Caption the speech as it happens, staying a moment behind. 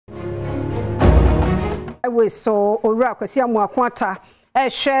we so owura Kwasi Amoakwata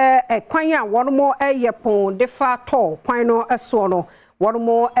share kwan a wono mo pon de fa to kwan no so no wono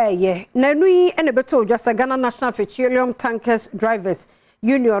mo nanu yi ene beto dwasa Ghana National Petroleum Tankers Drivers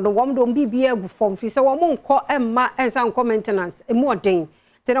Union no wom do bibia gu form fi se wo mo nko emma ensa nko maintenance emu oden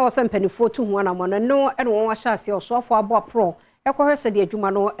te na wo se mpanifo tu hu na mo no ene won wa hya ase osofo abo pro ekohwese de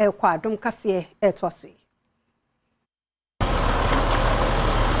adwuma no ekwa Adom Kasee etwaso.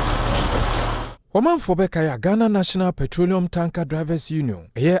 Womanfo bekaya Ghana National Petroleum Tanker Drivers Union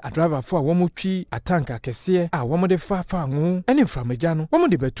a driver for a womutwi a tanker kese a womode fa ngu ene mframagya no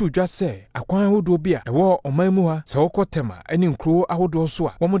womode betu dwa se akwan hodo bi a ewo omanmu ha se wokotema ene nkro ahodo so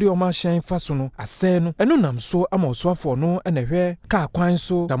a womode omanhyan fa so no ase no eno nam so amaosoafo no ene hwe ka akwan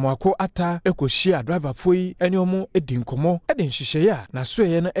so damoako ata ekohia driver foi ene omo edinkomo ede nhihye a na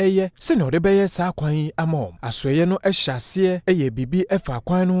soye no se ne ode beye sa akwan amom asoye no ehyase bibi efa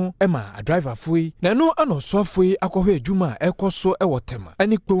akwan no ema a driver foi na no anosoafo akohwe adwuma ekoso ewotema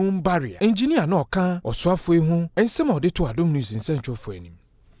ani kpom barrier engineer no kan osoafo hu ensem ode to Adom News nsentwofo anim.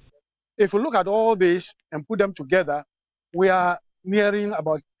 If you look at all this and put them together, we are nearing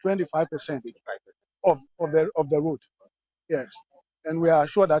about 25% of the road. Yes, and we are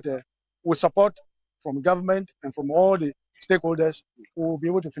sure that with support from government and from all the stakeholders, we will be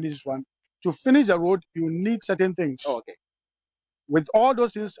able to finish this one. To finish the road, you need certain things. Oh, okay. With all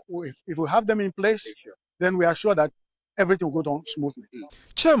those things, if we have them in place, then we are sure that everything will go down smoothly.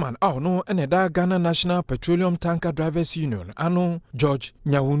 Chairman no eneda Ghana National Petroleum Tanker Drivers Union ano George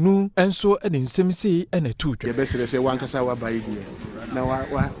Nyahunu enso edinsemsi ene tutwa. Ye besere se wankasa wa bayi die. Na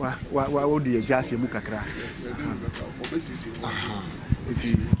wa odi ejase mu kakra.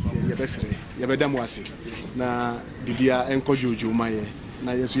 Enti ye besere ye bedam wase na bibia enko jojo maye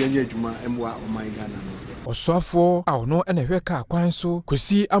na yesu yenye adwuma emwa oman Ghana. Osoafo no ene hwe ka kwan so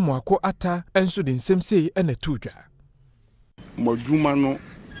Kwasi Amoako ata enso de nsemse ene tudwa. Modwuma no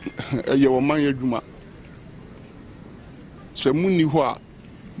ye woman adwuma. So muni ho a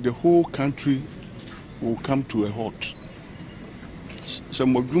the whole country will come to a halt. So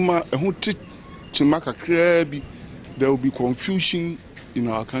modwuma ehun tima kakra bi there will be confusion in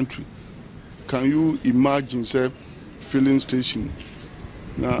our country. Can you imagine say filling station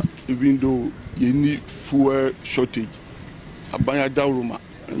now even though you need fuel shortage abanya dawruma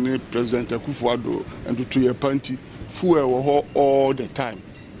and President Akufo-Addo and to your party fuel all the time,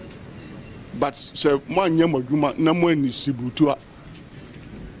 but say man yamaduma na mo ni sibutu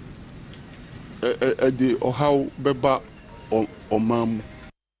the or how beba or mam.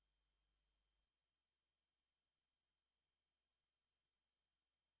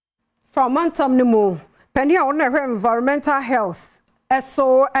 From Mantam Nimo, Penny on environmental health.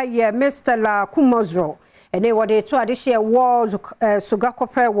 So Mr. La Kumozro and they were the two additional walls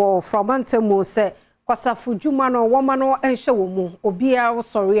Sugakope war from Antemo say Kwasafu Jumano Womano and Showmu Obia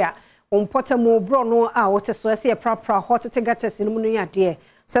Soria Potamo Brono out to Swesi proper hot to get us in Munia dear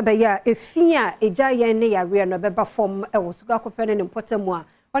Sabaya if Fia a giant near rear no beba form Sugakope and Potamo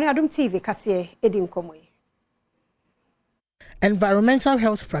on Adom TV Kasee Edim Komoy. Environmental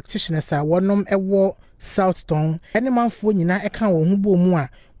health practitioners are one war South Town, any man for Nina Eka or Hubo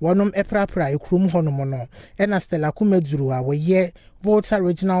Wanum Eprapra, Krum Honomono, and Stella Kumedzurua, were ye Volta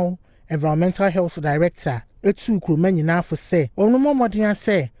Regional Environmental Health Director, Etu Krumenina for say, or no more modern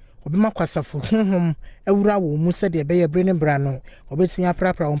say, Obimakwasa for home, Eura Musa de Bay Brennan Brano, Obetia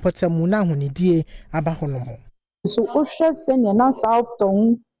Prapra on Potamuna Hunidie, Abahonomo. So Osha Senya South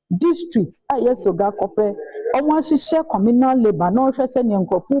Town District, Ayesoga Cope, almost share communal labor, no Senya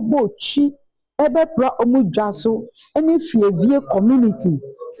Kofu Bochi. Ebe pra omu jaso ene fievie community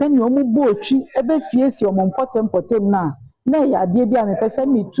send omu bochi ebe siesi omu potem na ya de bia me pese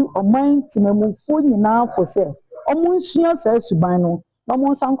me tu oman timemufo nyina fo se omu nsua sa suban no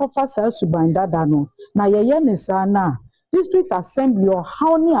omu sankofa sa suban dada no na yeye ne sa na district assembly or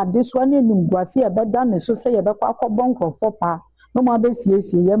how ni adeswa ne nimguase ebe da ne so se yebe kwa akobonkrofo pa no ma be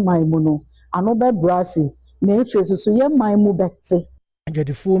siesi ye man mu no ano be brase na efeso so ye man mu bete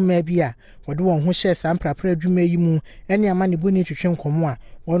Adwadifoɔ mma bi a wɔde wɔn ho hyɛ saa mprapra adwuma yi mu ɛne amane bu ne twetwe nkɔmɔ a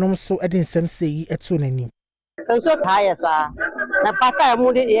wɔnom so de nsɛm sɛ yi ɛto n'anim. So higher na pata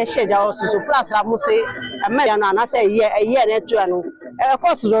mu de ye hye ja so plus la mu se ama ya na say ye na etu anu e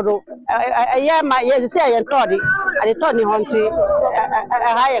cost do ye ma ye say ye todi ade todi honti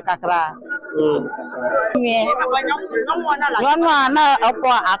higher kakra no na opo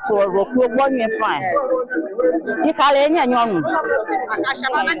akoro ku gbonye fine yi kale nya nyonu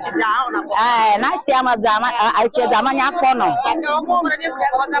akashama na chija ona na chiama zama aiche zama nya kono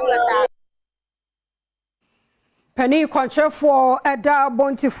Penny Quantrefo Eda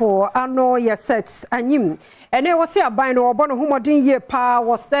Bontifo ano ye sets anyim. Ene wasi aban no obo no homodin ye pa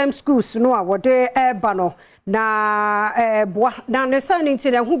was STEM schools no a wode eba no na boa na ne sani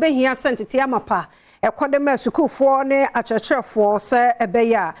nti na hu behia sentete amapa ekodema sukufo ne akyerɛkyerɛfo se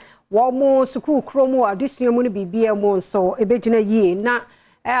ebeya wo mo sukuu kromu adesua mu ne bibia mu nso ebegina yie na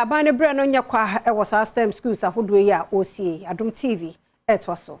aban ne bre no nyakwa e was STEM schools ahodo yi a osie Adom TV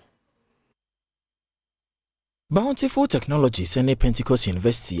etwaso. Bountiful Technologies and Pentecost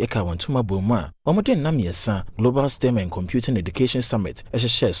University eka wantuma boma omode nam yesa Global STEM and Computing Education Summit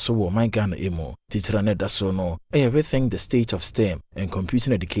share so wo my Ghana emo titira ne daso no everything the state of STEM and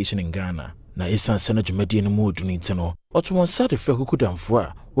computing education in Ghana na esan sena dwumadi no mu oduni ntino otomon sade fe kukudamfo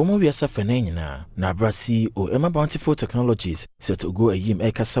a wo mo wiasa fene nyina na brasi o ema Bountiful Technologies set ogo ayim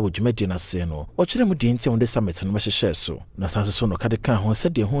ekasa wo dwumadi na se no o kire mu de nti on de summit no share so na sanso so no kade kan ho se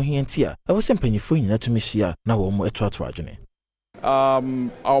de ho hianti a e wo se mpanyifo nyina tumi hia na wo mo etoato adwene.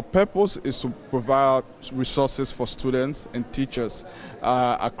 Our purpose is to provide resources for students and teachers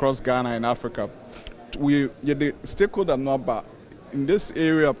across Ghana and Africa. The stakeholder number in this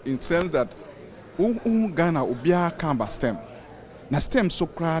area in sense that Ghana ubia kamba STEM. Na STEM so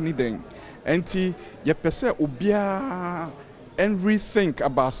krani den. Enti ye pese ubia and rethink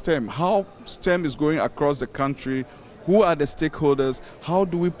about STEM, how STEM is going across the country, who are the stakeholders, how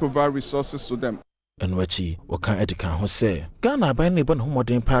do we provide resources to them. And wachi waka edika ho se Ghana ban ne bon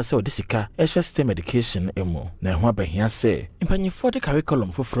homodin pa se odisika STEM education emo na ho abahia se impanyifo de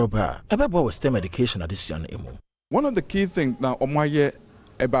curriculum foforo ba ebebo STEM education adesua no emo. One of the key things now omaye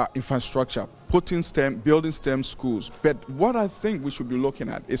about infrastructure, building STEM schools. But what I think we should be looking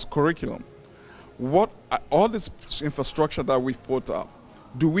at is curriculum. What all this infrastructure that we've put up,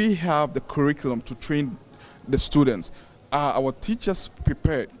 do we have the curriculum to train the students? Are our teachers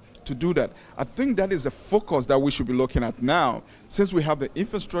prepared to do that? I think that is a focus that we should be looking at now. Since we have the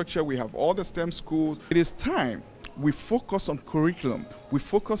infrastructure, we have all the STEM schools, it is time we focus on curriculum, we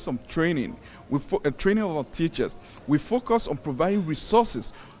focus on training, training of our teachers, we focus on providing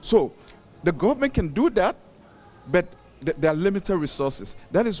resources. So the government can do that, but there are limited resources.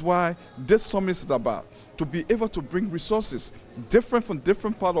 That is why this summit is about, to be able to bring resources different from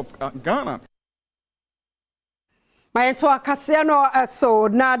different parts of Ghana. Premtobre Kasee no so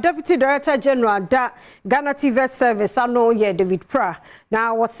na Deputy Director General da Ghana TV Service ano ye David Pra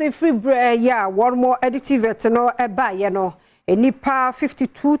na wose free bre ya one more editive no eba ye no enipa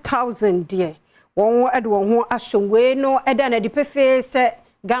 52,000 die won ede won ho ahwwe no eda na dipefe se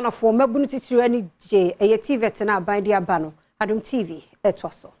Ghana for mabunu titiri ani je eye TV na aban dia ba no Adom TV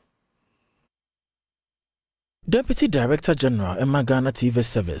etwaso. Deputy Director General Emma Ghana TV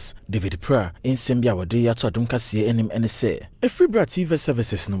Service David Pra in Sembia wade ya to Adom Kasee enim ene se Efribra TV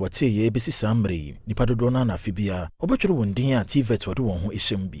Services no wate ye ebesi samre nipa dodo na na afibia obetworo wondin a TV wade won ho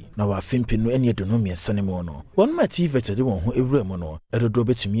ehyem bi na wa afimpi no ene edonom yesane mo no won ma TV wade won ho ewura mo no edodo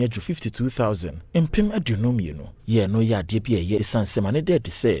betumi aju 52,000 empem adonom ye no ye no ya de bia ye esansema ne de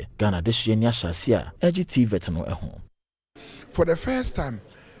se Ghana de hye ni ahyase a egi TV no eho. For the first time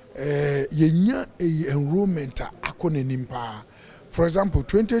yenya enrollment akone nimpa. For example,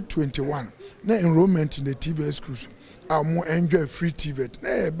 2021 na enrollment in the TVET schools more enjoy free TVET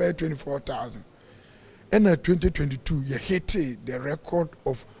na about 24,000. And 2022 you hit the record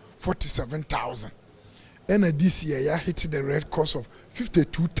of 47,000. And this year you hit the record of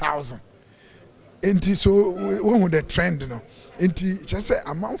 52,000. And so one with the trend no. And just say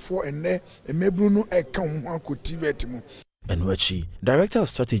amount for and there maybe no account one could TVET mo. Enwachi, Director of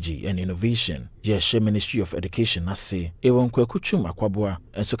Strategy and Innovation, Yeshe Ministry of Education ase, ewon kwakuchum akwabwa,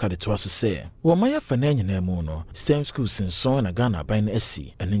 enso kade toaso se, wo maya fanenye na emu no, STEM schools in son na Ghana by na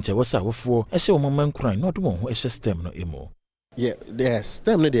esi, and nte wasa wofo, eshe wo mama nkran no do won ho eshe STEM no emu. Yeah,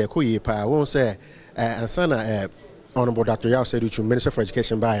 STEM no de koyi pa, won say ansana Honorable Dr. Yao said to Minister for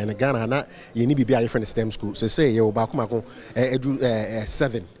Education by and Ghana na ye ni bibia different STEM schools. Say ye wo ba kuma ko edu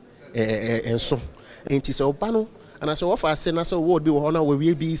 7 and so enti se obano. And I said, what I said, I said, what do honor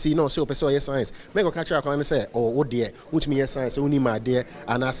we be see no so person science. Make a catch up and say, oh, what dear, which me science, only my dear,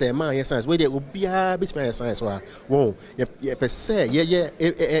 and I say, my science, where there will be a bit my science. Whoa, per se,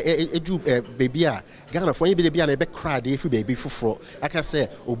 baby, Ghana for you be a back cry if you baby for. I can say,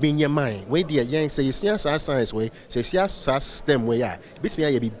 obey your mind. Where dear, young say, it's yes, science way, says yes, STEM way. Bit me,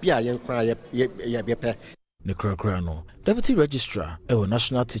 I be a young cry, Nekrokrano, Deputy Registrar,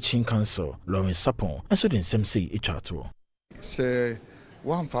 National Teaching Council, Lawrence Sapon, and so then some say each other. Say,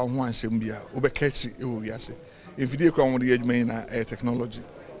 one found one Shambia, Ubeketchi, Uriase. If you come with the age main technology,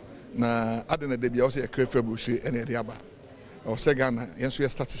 na Adena Debia was a crayfish bush and a diaba. Or Segana, yes, we are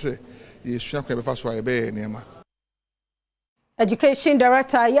starting to say, you shall have a fast way, Nema. Education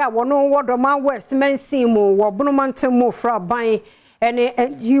Director ya wono Wodoma West Mensimu wo Bonomantemu fra ban ene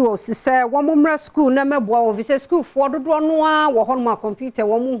NGO se wo momra school na meboa office school for dodo no a wo honma computer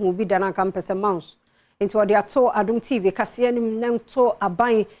wo mu hu bi dana campus mouse into wo de ato Adom TV Kasee nim na nto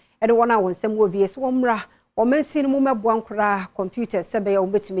aban ene wona wonsem wo bi so wo mra wo mensi mu meboa nkora computer sebe ya wo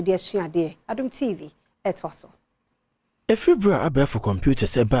betumi de asuade Adom TV etwaso. Efibra abefo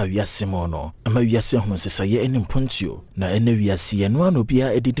computers eba wiase mo no ama wiase ho sesaye enim pontio na ene wiase ye no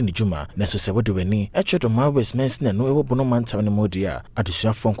anobia edidi ne djuma na so se wode wani echedo ma west mens na no ewo bono manta ne modia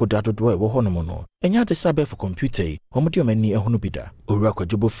adesuafo nkoda dodo ewo ho no mo no enya de sabe for computer homodi omani ehunu bida owura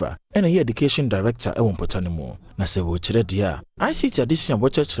kwajobofa ena ye education director ewo mpotane mo na se wo kire dia ICT adesua bo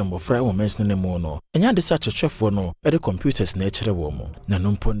chekire mbofra ewo mens ne mo no enya de sa chechefo no ede computers na ekire wo mo na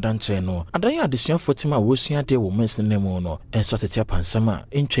no mponda nche no adan ya adesuafo tima wo sua de wo mens ne mo no enso tetia pansama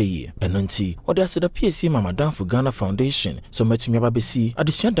entweye eno nti ode aseda PSC Mamadanfo Ghana Foundation so matumi ababesi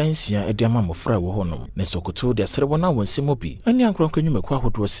adesua dansia ede ama mbofra wo ho no na sokoto de asere wona wonse mobi ani ankronko nyumekwa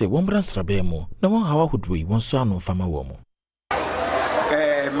hodo se wo mbran srabe mu na won hawa hodo yi won so anu fama wo mu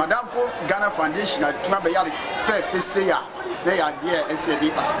Madanfo Ghana Foundation atuma be yare fe se ya na ya de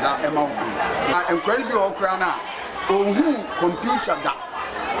SAD asida ema wo enkran bi okra na ohu computer da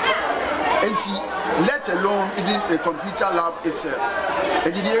enti let alone even a computer lab itself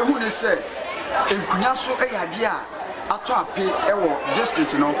edidi ehu ne se enkunya so eyade a ato ape ewo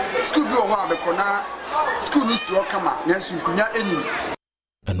district no school bi oho abekona school ni si okama na so enkunya enim.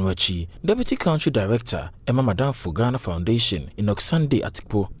 Enwachi, Deputy Country Director, Emma Madanfo Ghana Foundation, Enoch Sunday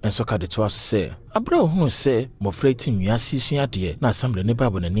Atipo, and Soka de Toas say, Abra who say, Mofrating Yassi dear, na assembly ne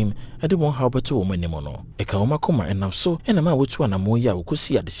babo nim, and the one how better woman mono. Eka oma koma and I'm so, and a man which one a moya who could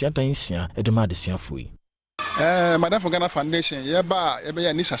see at the Siata Insia, and the Madison Fui. Madanfo Ghana Foundation, yeba,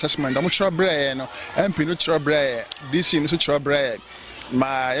 ebe nis assessment, I'm sure brain, MP neutral brain, DC neutral brain.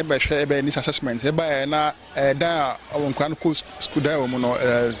 Ma ebe hwe ebe ni assessment ebe na da awon kwan ko school da wo no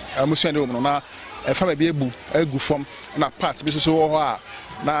amusuan de wo no na fa ba bi egu form na part bi so wo ho a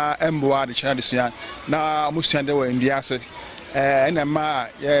na emboa de chana de suan na amusuan de wo ndiase ena ma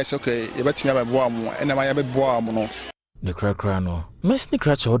yes okay ye betimi abeboa mu ena ma ye beboa mu no ne krakra no Mesni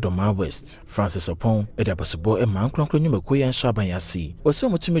Kracha Odoma West Francis Opon edabosobo e man kronkro nyumeko yan shaban yasi oso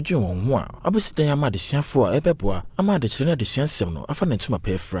mutumi won ho a abosidan ya ma de suafo a ebeboa ama de kire na de suansem no afa na ntuma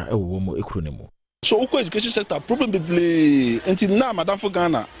pefra ewo mu ekuru ne mu so uko education sector problem be until now Madanfo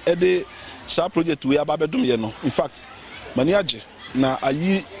Ghana e de sa project we ababedum ye no in fact mani age na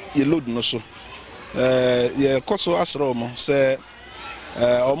ayi ye load no so ye koso asro mo se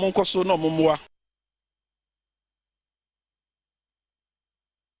omo koso no momoa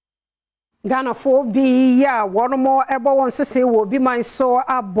Ghana for be ya one more ebo won sese wo bi man so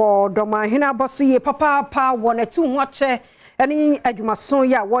abo doma hina boso ye papa won atu hoche eni adwumaso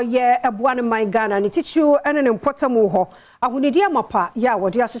ya wo ye ebo an man Ghana ni tichu ene ne mpotamu ho ahunidi amapa ya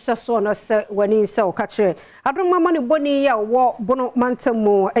wo de asese so no se wani se o kache Adom mama ne boni ya wo bono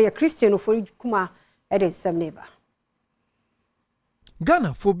mantamu eye Christian for kuma ede semneba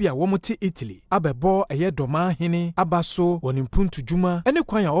Ghana phobia womuti Italy abebo eye doma hene abaso wonimpuntu djuma ene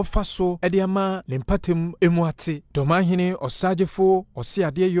kwan ya ofa so ede ama lempatem emuate doma hene osagefo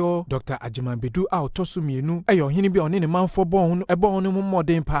osiade yo Dr. Ajimanbedu a otoso mienu eyo hene bi one ne manfo bon ebo no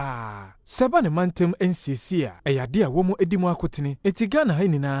moden pa seba ne mantem NCC a eyade a womu edimu akotene eti Ghana ha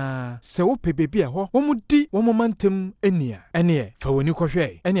nyina se wo pebebi a ho womu di womu mantem enia ene fa woni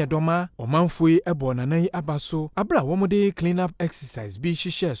kohwe ene doma omanfoi ebo nanan abaso abra womu de clean up exercise bi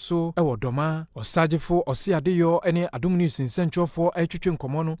hihye so ewo doma osagefo osiade yo ene Adom news nsentwofo etwetwe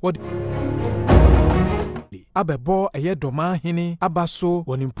nkomo no abebo eye doma hene abaso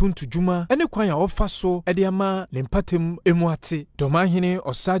wonimpuntu djuma ene kwan ya ofa so ede ama lempatem emuate doma hene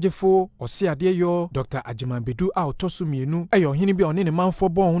osagefo osiade yo Dr. Ajimanbedu a otoso mienu eyo hene bi one ne manfo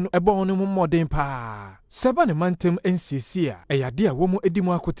bon ebo ne moden pa seba ne mantem NCC a eyade a womu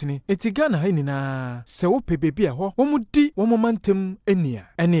edimu akotene eti Ghana ha nyina se wo pebebi a ho womu di womu mantem enia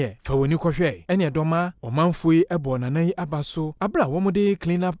ene fa woni kohwe ene doma omanfoi ebo nanan abaso abra womu de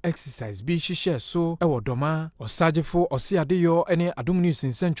clean up exercise bi hihye so ewo doma osagefo osiade yo ene Adom news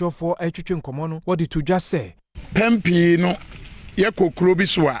nsentwofo etwetwe nkomo no wodi tudwa se pempi no ye kokro bi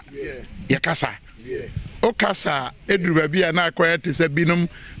so a ye kasa o kasa eduru ba bi a na akoya te se binum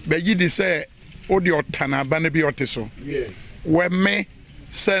beji di se odi otana ba ne bi oteso we me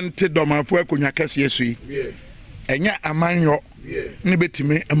sente domafo akonya kase yesui enya amanyo ne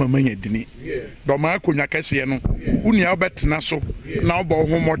betime amamanya dini doma akonya kase no unia obetena so na obo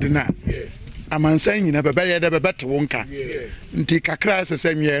ho modena amansan nyina bebe ye de bebe te wonka nti kakra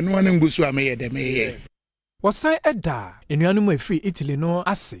sese nwie no ne ngusu ameye de meye Wasan eda enuanum efiri Italy no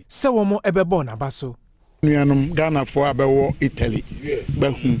ase se womo ebebo na baso. Nuanum Ghana fo abewo Italy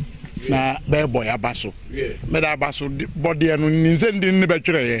behu na bebo ya baso. Meda baso body anu ninze ndi ne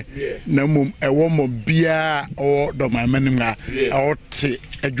betwere na mum ewo mo bia o do mamanim na o te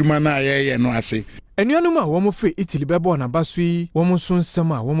adwuma na ye no ase. Enuanum a womo firi Italy bebo na baso yi womo so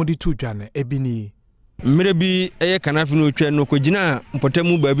nsem a womo di to dwane ebini. Mmere bi eye kanafi no twa no kogina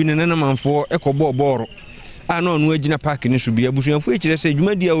mpotamu baabi ne nanamamfo ekobo boro ano no agina park ni so bia busuanfo ekire se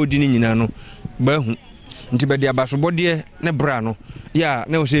dwumadi a odi ni nyina no bahu nti bede abasobode ne bra no ya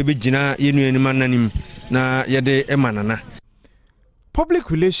na wo se begina yenuanim ananim na yede emanana. Public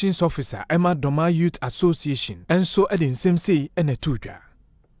Relations Officer Emma Doma Youth Association enso edinsem sei enatudwa.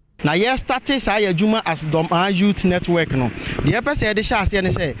 Na ye started say adwuma as Doma Youth Network no. The person dey share say ne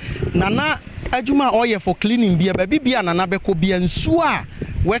say nana adwuma oye for cleaning bia ba bibia nana beko bia nsu a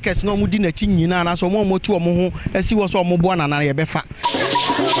workers no mudi na chi nyina na so mo motu omo ho asi wo so omo bo nana ye befa.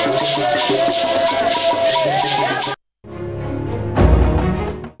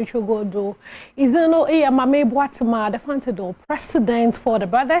 Chugodo Izeno Mame Boatima, the Fantado, President for the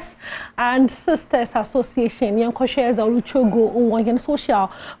Brothers and Sisters Association, Yanko shares a Luchogo on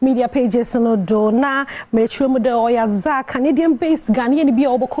social media pages no do na Metromodo Oyaza, Canadian based Ghanaian be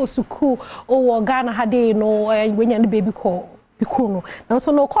Oboko Suku or Ghana Hade no when you're the baby call. Now,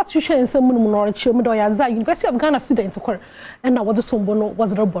 so no constitution in some or Chomodoyaza, University of Ghana students and now what the Sombono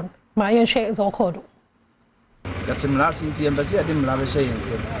was Robon. My share is all called. That's him last in the embassy. I didn't love a shame.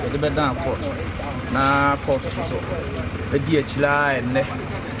 The bed down court. Na court so. The DHLA and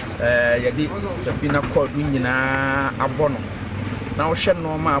Yadi Sabina called Winina Abono. Now, shed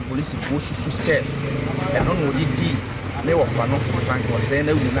no more police force to say, and only D. They were fun. Frank was saying,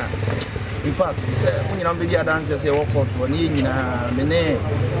 no, in fact, when you know, media dancers say, walk out for Nina, Mene,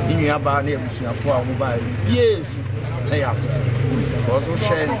 in your bar near for mobile. Yes, they ask. Also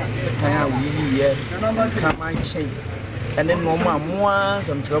shares kind of we come and change and then no more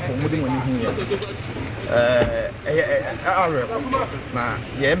some trouble for moving when you hear na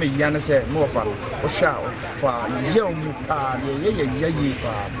yeah me yana say more fun o sha fa young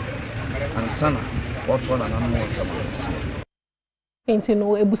and sana what one and more some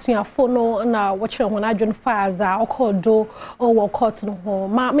no ebusuafo no na watcher when adwen faza okodo o wo court no ho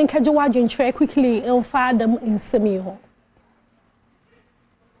ma menkaje wadwen try quickly en fa dem insemi ho.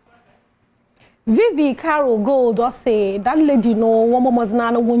 Vivi Carol Gold or say that lady no woman was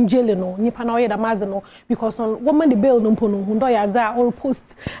na won jail no nipa na oyeda maze no because on woman the bail no pono ndo ya za or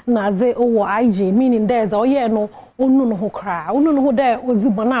post na ze o IG meaning there's oh yeah no onu no ho kra onu no ho there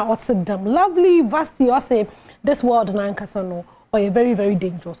ozibona otsedam lovely vasti or say this world na nkasa no or very very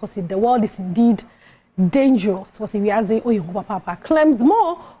dangerous or say the world is indeed dangerous or say we are say oh papa claims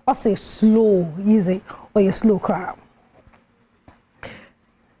more or say slow easy or a slow crowd.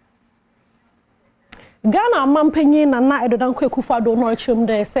 Ghana mampenye na na edodan kwekufado no chim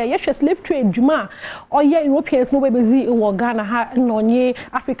there say yes slave trade juma or ye Europeans no we bezi wo Ghana ha no nye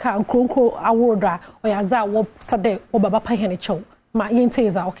Africa nkronko awoda or yaza wo sade wo baba pa hene chew ma yente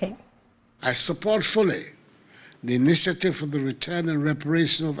is okay. I support fully the initiative for the return and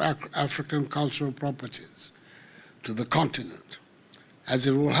reparation of African cultural properties to the continent, as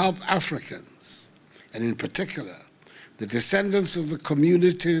it will help Africans, and in particular, the descendants of the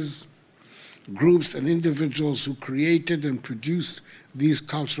communities, groups, and individuals who created and produced these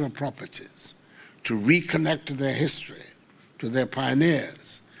cultural properties, to reconnect to their history, to their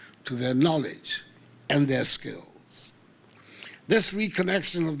pioneers, to their knowledge, and their skills. This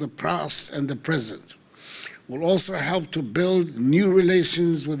reconnection of the past and the present will also help to build new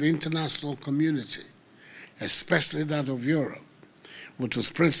relations with the international community, especially that of Europe, which was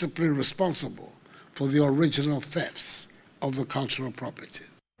principally responsible for the original thefts of the cultural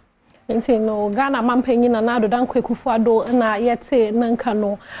properties. No Ghana mampenyi na nado dan kwekufado na yete nanka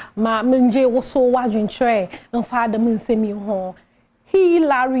no ma menje woso wadwen try mfa da mensemi ho. He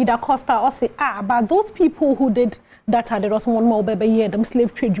Larry da Costa or say but those people who did that had there was one more baby year them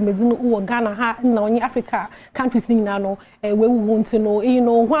slave trade jumezin who Ghana ha na only Africa countries ni na no we want to know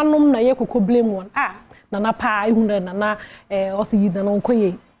hwanom na ye kokko blame one na na pa ehuna na na o say na no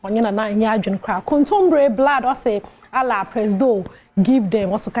koye onye na nya adwen kra Premtobre blood or say ala presdo give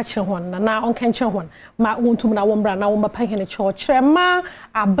them also catch one na on can one ma wontum na wombra na womba pa hene church Trema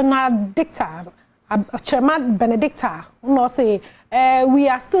Benedicta Trema Benedicta no say we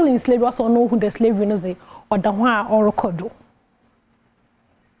are still in slavery also know who the slavery no say or the one or kodo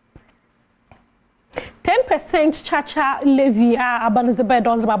 10% chacha levy abanis the bed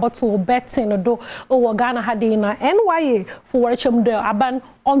does about to betting do o Ghana had in NYA for watching the aban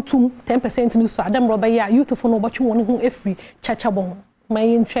onto 10% no so Adam roba ya youthful no but won ho efri chacha bon my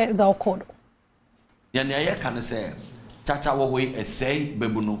intwe za okodo ya ne ya kan se chacha wo hoi esei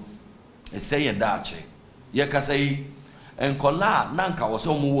bebuno esei ya dache ya kasai enkola na nka wo se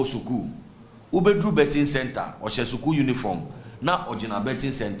mo wo suku ubedru betting center o she suku uniform na ogina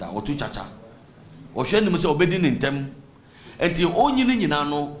betting center o tu chacha o hwe nim se obedi ni ntem enti onyini nyina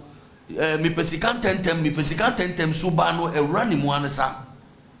no mi pesika tentem suba no ewra ni mu anesa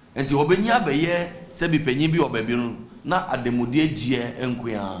enti obenya beye se bi panyin bi obabi no na ademudi agie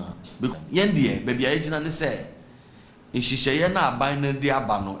enkoa yendie bebia yegina ne se nhihye na aban ne de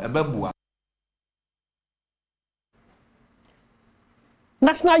aba no ebebua.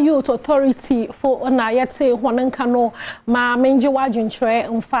 National Youth Authority for Onayete Honankano ma menje wajunchre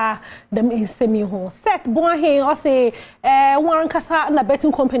mfa dem insemi ho set bon he o say wan kasa na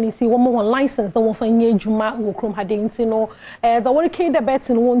betting company si wo mo license da wo fa nye adwuma wo krom hade nti no za wo ke the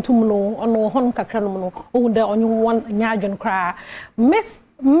betting wontum no ono hon kakra no no o de onye won nya adwun kra Miss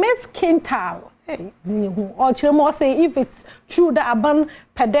Kintal or Chiremo say if it's true that aban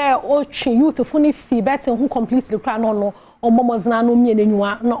pede or youth funny fee betting who completely crown no on momos na no me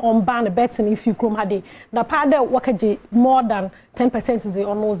enwa na on ban betting if you chrome hade na pade wakaje more than 10% is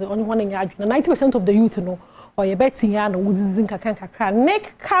on those only one in 90% of the youth no or you betting ya no wuzizin kakra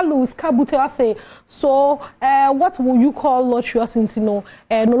Nick Carlos Kabute say so what will you call lottery since no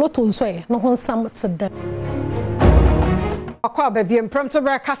lotto so no hon sam to them akwa baby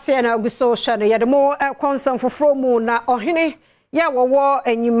Premtobre Kasee na oguso shane ya demo concern for mu na ohene ya wo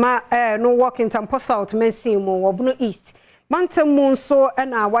enyima no working tampo south mensi mu wo bunu east mantamu so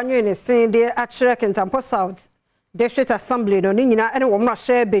na wanwe ne sen de akire Kintampo South District Assembly no nyina ene wo mra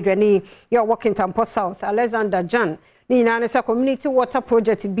share bedwani ya working Tampo South Alexander Jan nyina ne se community water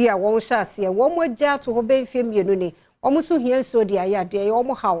project bi a won sha ase wo mo agya to ho be mfie mienu ni wo mo so hia so de aya de wo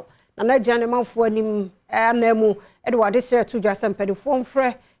mo haw na Jan manfo anim anamu ede wade sere to dwa sempede fo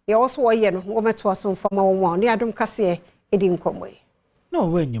mfre ye wo so wo ye no wo meto aso mfama wo ne Adom Kasee edi nkomwe no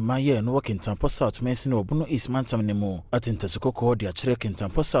when you my year no working Tampo South Mason or Bono East Mantam Nemo at Intasoko the Achirek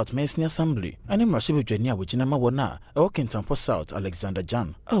Tampo South Mason Assembly and in Mashibi Jania with Jinama Wana a working Tampo South Alexander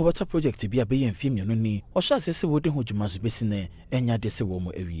Jan. Oh what a project to be a bay and female or shall say wooden who you must be seen and ya desi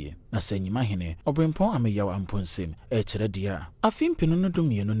womo every na sen you mahine or bring pon ame yaw ampon sim echeredia a film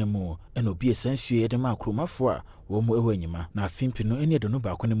pinonodum no mo and obi essentially the macroma for womo ewenyima na fimpino eni edono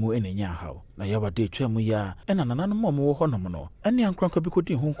ba konemu enenya haw na yawa de twemu ya ena nanano mo honom no ene ankranka bi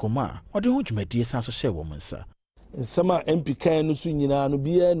kodi hu nkoma ode hu dwumadie san so hye wo nsa nsama MPK no so nyina no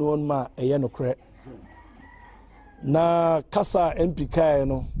bia no on ma eye no kre na kasa MPK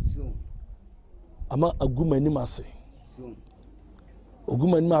no ama agumani mase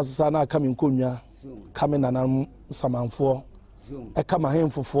ogumani mase sa na kame nkonwa kame nanam samanfo e kama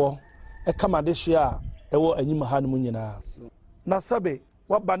hemfofo e kama de hye ewo anyima ha no nyina na sabe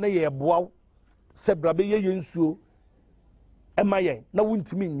waba na ye boaw se brabe ye yensuo emayen na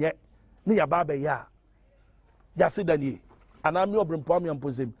wuntimi nye ne ya baba ya yasidanie anami obrempo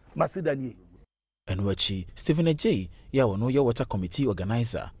amyampozem masidanie Enwachi Stephen J ya wono ye water committee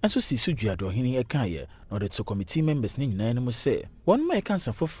organizer enso si suduado hini ekaye na the two committee members ni nyina no se won ma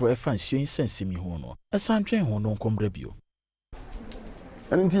ekansa foforo efa nsuo nsensemi ho no esantwen ho no nkomra bio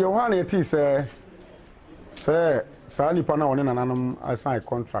enti ye ho na yeti se sa nipa na woni nananom assign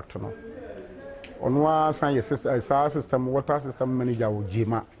contract no ono assign ye system water system manager wo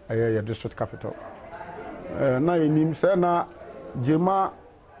Jema ye district capital na enim se na Jema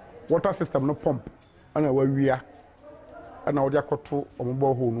water system no pump ana wawia ana odi akoto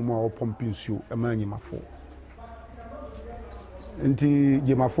ombo ho no mu a pump nsuo emanyimafo nti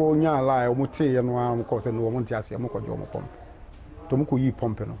Jemafo nya ala omote ye no am ko se no omonte ase am ko jo mo pump to mo ko yi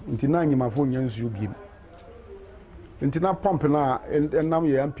pump no nti na nyimafo nya nsuo biem nti na pump na enam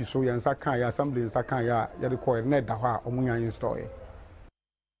ye ampi so ye nsa kan ya assembly nsa kan ya ye de ko na da ho a omunya install ye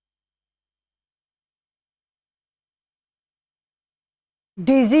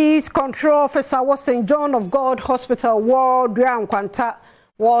Disease Control Officer was St. John of God Hospital Ward Dwan Kwanta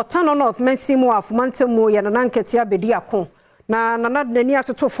wa Tano North Mensimu afumantemu ya nananketi abedi akon na nanadnani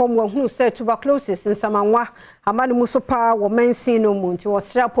atoto form wa hu say tuberculosis nsamanwa amani musopa wa mensino mu nti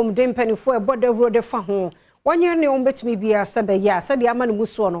wasra pom dempanifo ebodawro de fa ho wanye ne ombetumi bia sebe ya sade amani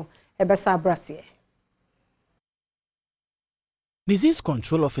muso no ebesa abrase Disease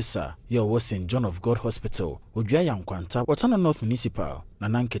Control Officer, your was St. John of God Hospital, Udria Yankwanta, Watano North Municipal, na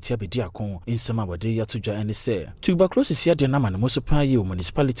nanketia bedi akon insema bode ya todwa ene se tuberculosis ya de na man moso pa ye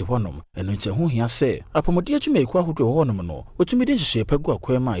municipality honom eno nche ho hia se apomode adwuma ekwa ahodo honom no otumi de hye pegu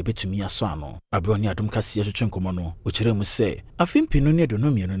akwema ebetumi aso ano abroni Adom Kasee twetwe nkomo no okire mu se afimpinu ne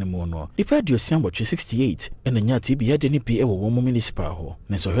donomienu ne mu no nipa diosian botwe 68 ena nya TB ya de ni bi ewo wo municipal ho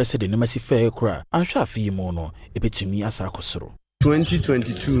ne so hwese de ne masi fa ekra anhwa afi mu no ebetumi asa akosoro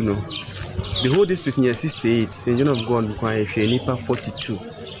 2022 no the whole district near 68 St. John of God require nipa 42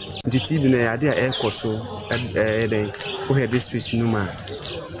 the TB na ya de air koso then we had district no ma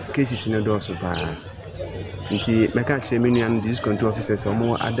cases no do so pa nti meka che menu and disease control officers or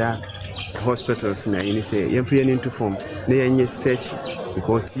more other hospitals na you say you free into form na yenye search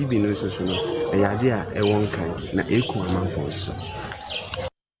because TB no so no ya de a e won kan na eku amanfo so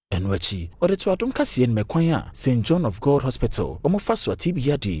Enwachi, oretu Adom Kasee mekwan a St. John of God Hospital, omofaso TB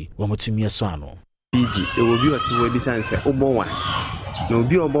yadi, omotumi aso ano. PG, e will be at where sanse obowa. No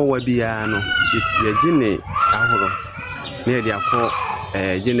bi obowa bia no, ye gene ahoro. Na dia for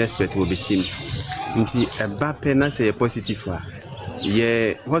gene expert will be chim. Nti eba pe na say positive a.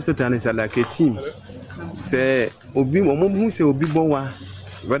 Ye hospital is like a team. Say obi omobu say obi bowa.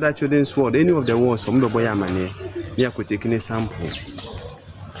 Whether children's ward any of the wards some boy amane. Ni akotekine sample.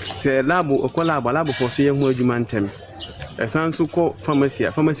 Se labo okola labo for so yemu adwuma ntem esanso ko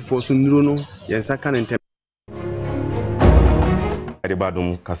pharmacy for so nduro no yensa kan ntem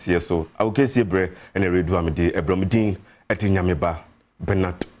Adom Kasee so awokesi bre ene redu amede ebromdin etinyame ba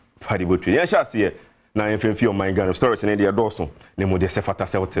Bernard Padibotwe ya shase na enfemfi o my Ghana stories ne de doso ne mo de sefata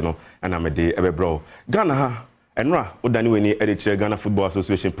selte no na mede ebebro Ghana ha enra odani weni editor Ghana Football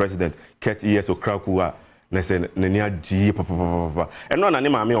Association president Ket Okraku na se nani agi papa eno na ne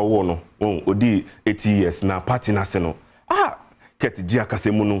maame owo no odi 8 years na party na se no Ket Gia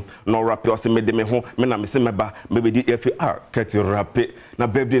Kasemu no no rap o se mede me ho me na me se meba mebedi FR Ket rap na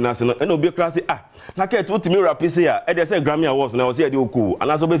birthday na se no eno obi kra se na Ket utimi rap se ya e de se Grammy Awards na o se e de oku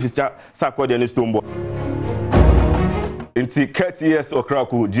anaso be feature sakwa de ne Stonebwoy inti Ket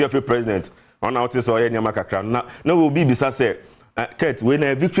Okraku GFA president on out so ye nyama kakra na we obi bisa se Ket we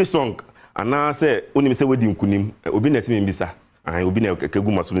na victory song ana se onim se wedi nkunim obi na timi mbisa obi na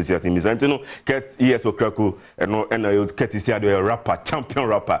kegu maso ne siasa mbisa ntino Ket Okraku eno Ket isi ado rapper champion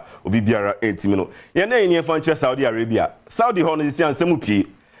rapper obi biara entimi no ye na yin fa nche Saudi Arabia Saudi ho no isi ansemu pie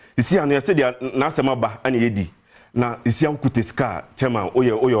isi anu ye se dia na asema ba ana yedi na isi ankuta ska chema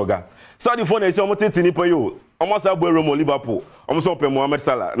oye oga Saudi for na isi omoteti ni payo omosa boero mo Liverpool omoso pe Mohamed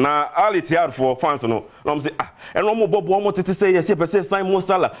Salah na Al Ittihad for fans no na mo say eno mo bobo omoteti say yes pese sign Mo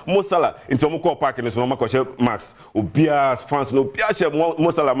Salah into mo call park ni so mo ko Max obia fans no obia she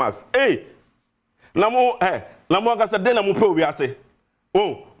Mo Salah Max na mo aka say den na mo pe obi ase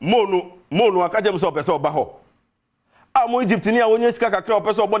mo no aka jem so pese oba ho mo Egypt ni a wonye sika kakra o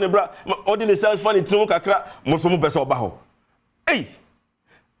pese obo ne bra odi ne self funny tinu kakra mo so mo pese oba ho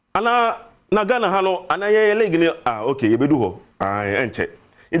ana na Ghana hano anaye league ni okay yebedu ho enche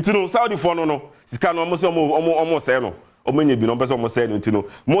intino Saudi for no sika no omo say no omenye bi no pese omo say no intino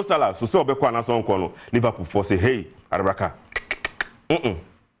Mo Salah so obekwa anaso nko no Liverpool for say hey arabaka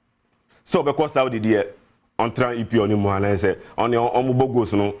so obekwa Saudi there on tran EP on mo ana say on omo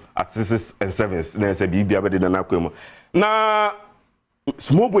bogos no at 6 and 7s na say bi abede na kwemu na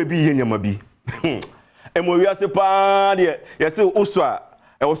small boy bi yenyama bi emo wi ase pa de yesi uso a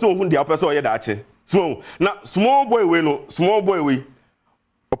e wo so hu dia opeso oye da ache so na small boy we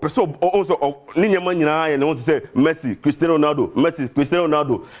opeso also ni nyama nyina ye ne won say Messi Cristiano Ronaldo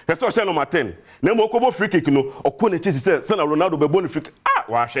yeso she no 10 na mo kobo free kick no okọ na chi say na Ronaldo be bo ni free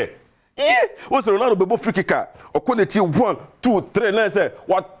wa hwe wo say Ronaldo be bo free kick okọ na chi 1 2 3 na say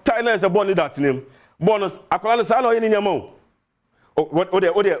what time na say bo ni that name bonus akola na say na oye ni nyama o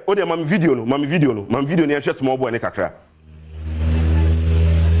de mami video ni hwe small boy ne kakra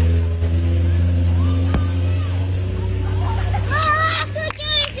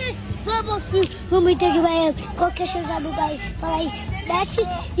Vamos ter que vai qualquer coisa do gai. Fala aí, bate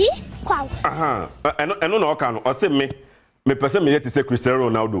e qual? Eno na oka no o se me pese me yeti se Cristiano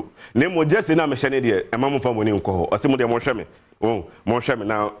Ronaldo. Ne mo jese na me hye ne de e ma mo fa mo ni nko ho. O se mo de mo hwe me. Mo hwe me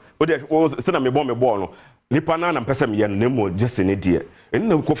na o de se na me ball no. Nipa na pese me ye no ne mo jese ne de. Eni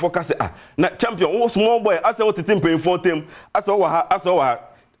na ko focus na champion wo small boy ase wo tete mpem for tem ase wo ha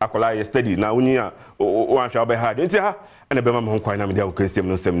akola ye steady na unyi a o anhwa be hard nti ha ene be ma me ho kwan na me dia o kensem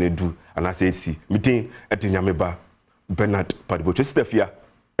no sem ne du ana se esi mitin etinyame ba Bernard Padibotwe Stefia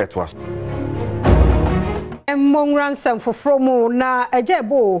etwas Mongransam foforo mu na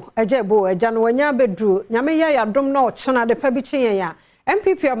ejebo eja no wanya bedru nyame ya Adom na ochena de pa bi kyen ya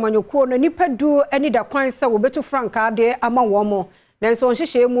MPP amanyokuo no nipa du ani da kwan se wo betu franka de ama wo mo nanso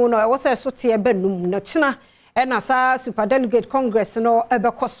onhyehyɛ mu no ɛwɔ sɛ so te benum na kyena ɛna sa super delegate congress no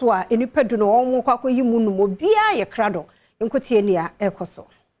ɛbɛkɔ a enipa du no wɔn kwakɔyi mu no obia yɛ krado nkotie nia ɛkɔ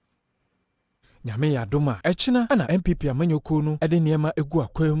Nyame ya Adom echina ana MPP amanyoko no ede niema egu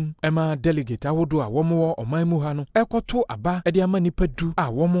akwam ema delegate awodo a womo oman mu ha no ekoto aba ede ama nipa du a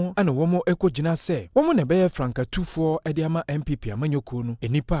womo ana womo ekogina se womo ne beye franka tufo ede ama MPP amanyoko no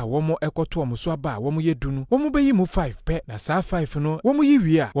enipa a womo ekoto omuso aba a womo yedu no womo beyi mu 5 pe na saa 5 no womo yi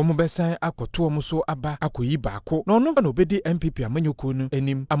wi a womo besan akoto omuso aba akoyi baako na ono na obedi MPP amanyoko no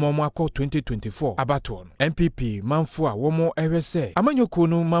enim ama womo akọ 2024 abato no MPP manfo a womo ehwese amanyoko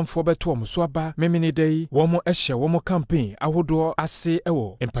no manfo beto omuso aba memini dai womo ehye womo campaign ahodo ase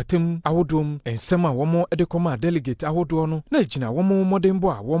ewo empatem ahodom ensema womo edekoma delegate ahodo no na gina womo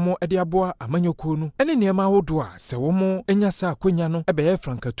modembo a womo ede aboa amanyoko no ene niema ahodo a se womo enyasa akonya no ebeye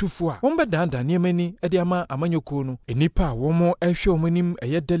franka tufu a womo bedanda niemani ede ama amanyoko no enipa a womo ehwe omonim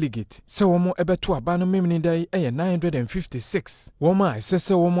eye delegate se womo ebeto aba no memini dai eye 956 womo a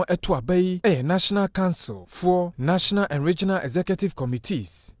esese womo eto aba yi eye National Council for National and Regional Executive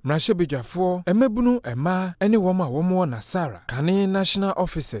Committees mrashebejafo emebunu ema ene woma womo na Sara kane national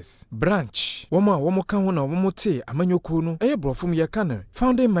officers branch woma womo kan ho na womo te amanyoko no eye brofum ye kan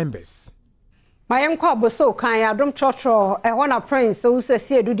founding members Mayenko aboso kan Adom trotro na prince so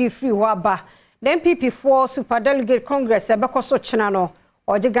usesi edudi free ho aba the MPP for super delegate congress ebekoso china no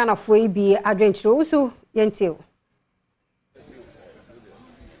oje Ghana fo ibi adwenchiro usu yentio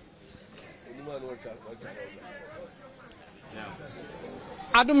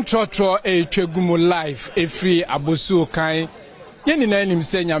Adom trotro twegumu live efri abosu kan yeni na enim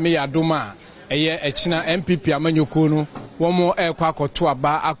se nyame ya Adom a eye echina MPP amanyoko no womo ekwa akoto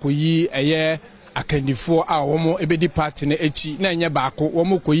aba akoyi eye akandifo a womo ebedi party na echi na enye baako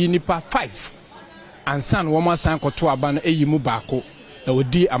womo koyi nipa 5 ansan womo asan koto aba no eyi mu baako na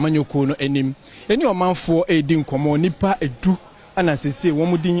odi amanyoko no enim eni omanfo edi nkomo nipa edu ana sese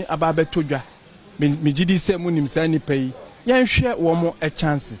womo din aba betodwa megidi se mu nim sa nipa yi yanhwe womo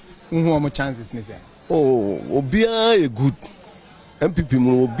chances nhu womo chances ne se obia e good MPP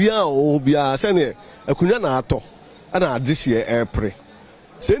mu obia se ne akunya na ato ana adihye epre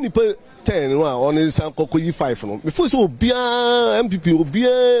se nipa 10 no a on san kokoyi 5 no before so obia MPP obia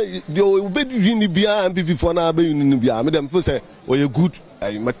de obedi ni bia MPP for na be ni bia me dem feel say oye good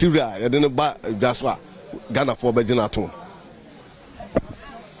material ya de ba gaso a Ghana for be gina to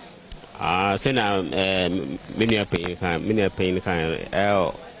sena many pain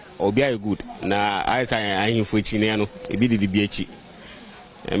kan obi ay good na I say ahimfo chi ne no ebi didi bi achi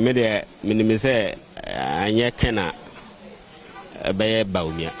me de me say anye kana ebe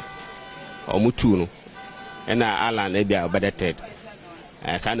baumia omutu no na alan e bia obedeted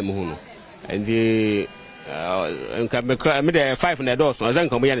sane mu hu no nti nka me de 5 na dos no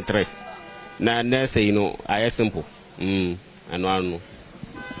zanka mo ya 3 na say no ay simple anu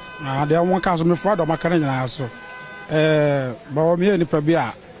de won ka so me fo do makana nyina so ba o me ni pa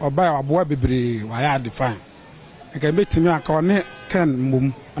bia oba aboa bebre wa ya define ka betimi aka one kan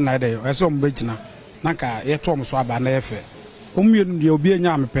mum na de eso mo begina na ka ye to mo so aba na efe omienu de obi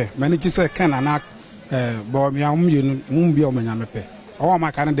enya mepe mani ti se kan na ba o me omienu mum bia o menya mepe o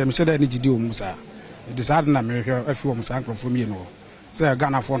ma ka na de me se de ni gidi o musa de sa na me hwe afi o musa ankrofo mienu se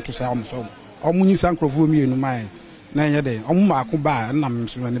Ghana fo nto sa o muso o munyi sa ankrofo mienu mai na enye de o mu akụ ba na m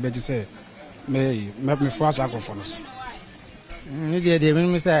so ne beji se me fo asa ankrofo no ni de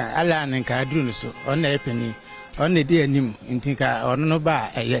me se ala na nka aduru no so on na epeni on na de anim ntinka on no ba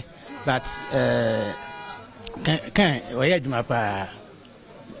eye but kan oya adwuma pa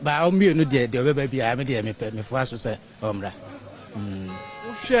ba o mienu de obeba bia me de me fo aso se omra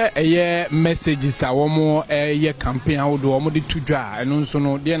hwe eye messages a womo eye campaign awodo womo de tudwa eno nso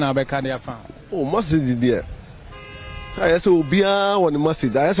no de na be ka de afa message de say say obia won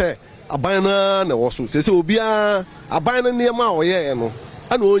message I say abana na woso say obia abana ne ma oye no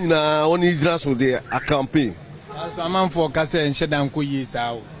ana onyina won ijira so de a campaign so amanfo ka say nheda nko yi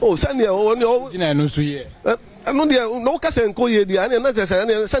sa sane o jina eno so ye anu de no ka say nko ye de ana na say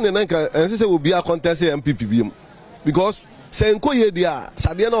sane na nka say obia contest MPP biem because say nko ye de a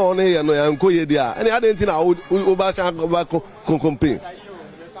sade na on ye no ya nko ye de a ani adenti na o ba say campaign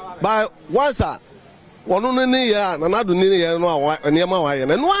by once wono ne ya na nadu ne ya no eniema wa ye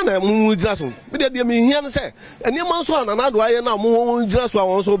na no na mu jira so me de me hia ne se eniema so na nadu aye na mu jira so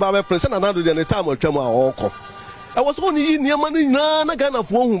awon so ba be press na nadu de ne time atwam a okọ e was only eniema ne na Ghana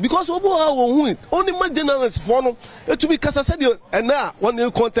fo hu because obo a wo hu only marginals fo no etumi kasa se de na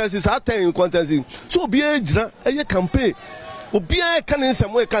one contest is at 10 contest so bi ejira eye campaign obia ka ne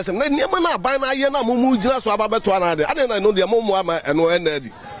nsɛm e ka nsɛm na nneɛma na aban na ayɛ na momu gyina so ababeto anade ade na no de momu ama ɛno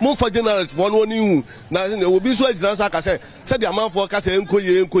ɛnadi momfa generalist fo no ni hu na obi so agyina so aka sɛ de amanfo ka sɛ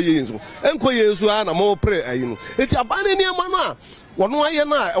enkoye nso na mo pre ayi no eti aban ne nneɛma na wɔno ayɛ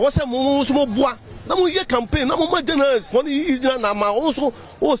na ɛwɔ sɛ mo so mo boa na mo yɛ campaign na mo ma generalist fo no gyina na ma wo so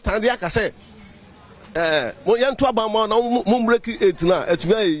wo stand aka sɛ mo yanto abama na mo break 8 na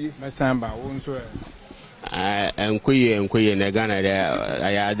atumi ayi mesamba wo nso enkoye na Ghana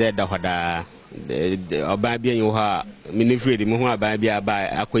aya da hoda oba bia nyi ho a minifredi mo ho aba bia ba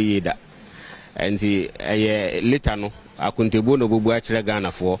akoye da enti later no akontebo no bobu a kire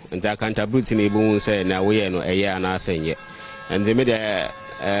Ghana fo enti accountability na ebu se na wo ye no ana asenye enti me de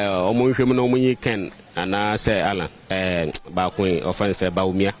omo nhwem no omunyi ken ana se ala ba kun offense ba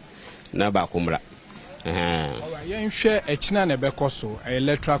umia na ba kumra yenhwe echina na bekoso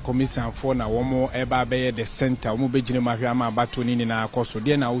electoral commission for na womo eba be the center womo begine mahwe ama bato ni na akoso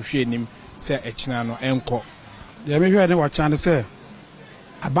de na wo hwe nim se echina no enko de me hwe ne wa chan se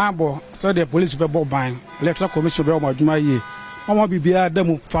ababo so the police be bo ban electoral commission be o madwuma yie omo bibia da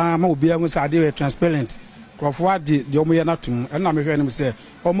mu fa ma obia mu sa de transparent krofo ade de omo ye na tum na me hwe nim se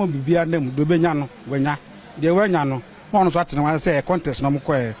omo bibia nam do benya no wanya de wanya no ono so atene wa se contest no mo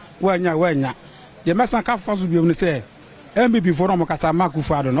ko wanya the message ka for so bi say MBP for no kasa maku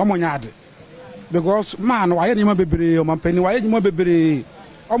fado no mo nyaade because man why ni ma bebre o man pani why ni ma bebre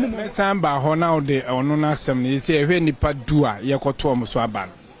o mo mesamba ho na de ono na asem ni say ehwe nipa du a ye koto o so aba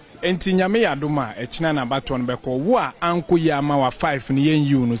enti nyame yadom a ekina na bato no beko wo a anko yi ama wa 5 ni yen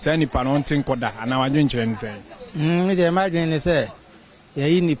yiu no say nipa no ntin koda ana wadwen kire ni say me de ma dwen ni say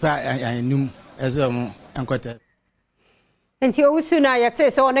ye yi nipa anum ezo mo enkota Enti owusuna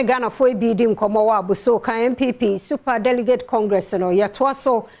yate se one Ghana fo bi di nkomo wa abuso kan MPP Super Delegate Congress no yetwa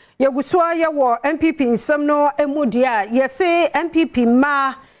so yegusua ye wo MPP nsem no emudia yese MPP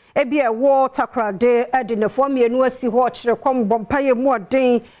ma ebi ewo takrade ade ne fo mienu asi ho kire kom bompaye mu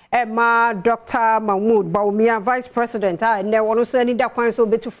odin ma Dr. Mahmoud Bawumia Vice President ne wono so ani da kwan so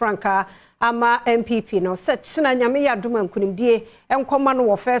betu franka ama MPP no se tsena nyame yadom ankunimdie enkoma no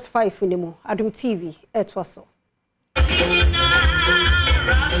wo first 5 ni mu Adom TV etwa so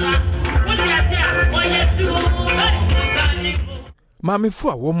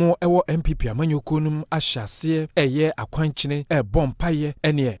Mamifo a womo ewo MPP amanyokonum ahyase eye akwankyene bompaye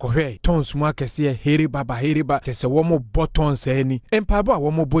ene kohwe tons mu akese heriba tese womo botons ani empabo a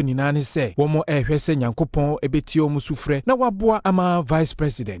womo bonina ne se womo ehwese nyankopon ebetio musufre na waboa ama Vice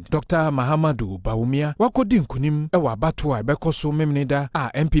President Dr. Mahamadu Bawumia wakodi nkunim ewa abato a ebekoso memneda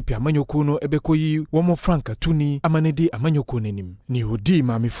a MPP amanyokono ebekoyi womo Franka Tuni amanedi amanyokonenim ni odi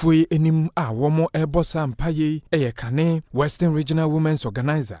mamifo enim a womo ebosa mpaye eye kane Western Regional Women's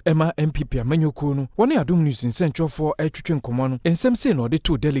Organizer Emma MPP amanyoko no woni Adom News nsentwofo atwetwe nkomo no ensem se no de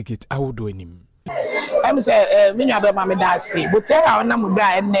to delegate awodo anim em say me nwa be ma me da se botera ona mu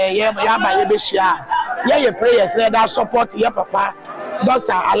da enne ye ba ye be hia ye prayers that support ye papa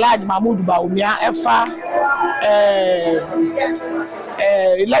Dr. Alhaji Mahmoud Bawumia efa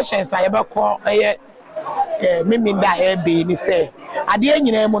elections ayebeko ye mimi da e be ni say ade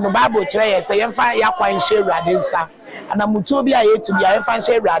nyina mu no Bible kire ye say ye fa yakwan hye Awurade nsa ana mutu bi aye to bi aye fa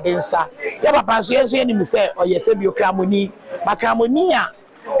hye Awurade nsa ye papa so ye so ye ni mi say oyese bi okramoni makramoni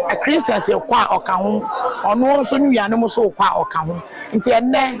a Christians kwa oka ho ono so nwiane mo so kwa oka ho nti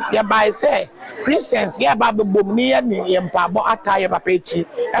enne ye bai say Christians ye ba bebom ni ye mpabo ata ye papa echi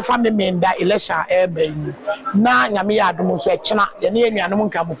e fa memenda election e ba yi na nyame ya adom so e kina ye ne nwiane mo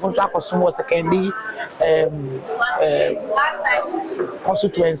nkramofo so akoso secondary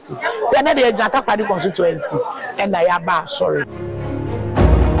constituency te na de jata kwadi constituency and na ya ba sorry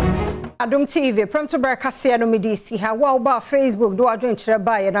Adom TV Premtobre Kasee no medisi ha wa oba Facebook do adwen kire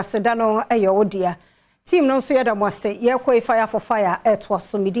ba ye na seda no eyo odia team no so ye da mo ase ye koi fire for fire etwa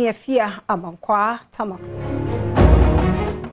so medin afia amankwa tamako